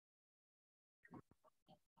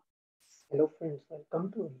Hello friends, welcome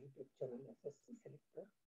to YouTube channel SSC Selector.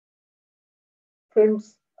 Friends,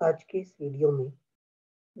 आज के इस वीडियो में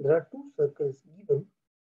there are two circles given.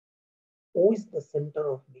 O is the center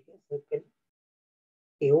of bigger circle.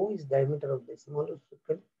 AO is diameter of the smaller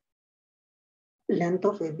circle. Length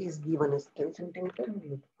of AB is given as 10 centimeter and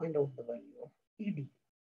we have to find out the value of ED.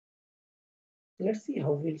 Let's see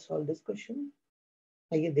how we'll solve this question.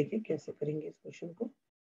 आइए देखें कैसे करेंगे इस question को.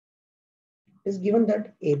 It is given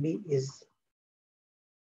that AB is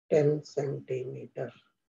 10 centimeter.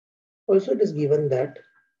 Also it is given that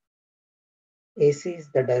AC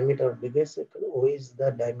is the diameter of bigger circle, O is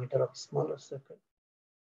the diameter of smaller circle.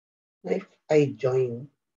 Now if I join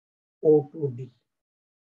O to D,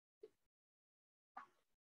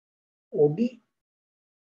 OD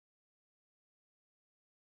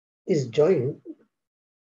is joined,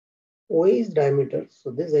 OA is diameter,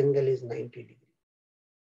 so this angle is 90 degree.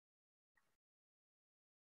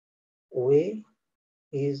 OA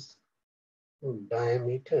is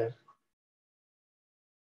diameter,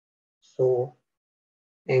 so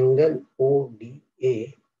angle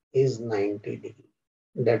ODA is 90 degree.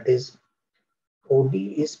 That is, OD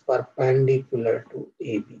is perpendicular to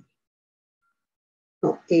AB.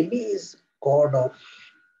 Now AB is chord of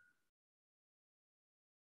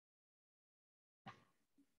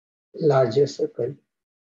larger circle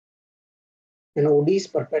and OD is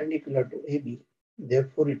perpendicular to AB.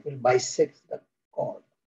 Therefore, it will bisect the chord.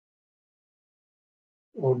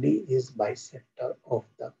 OD is bisector of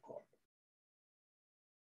the chord.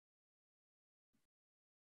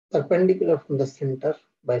 Perpendicular from the center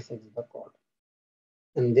bisects the chord.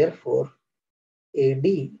 And therefore, AD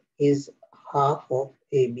is half of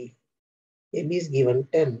AB. AB is given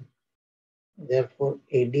 10. Therefore,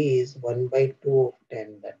 AD is 1 by 2 of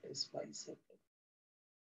 10, that is 5 centimeters.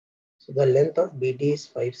 So the length of BD is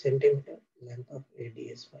 5 centimeters. Length of AD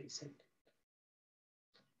is 5 centimeters.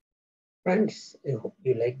 Friends, I hope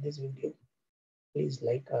you like this video. Please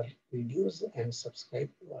like our videos and subscribe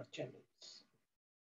to our channels.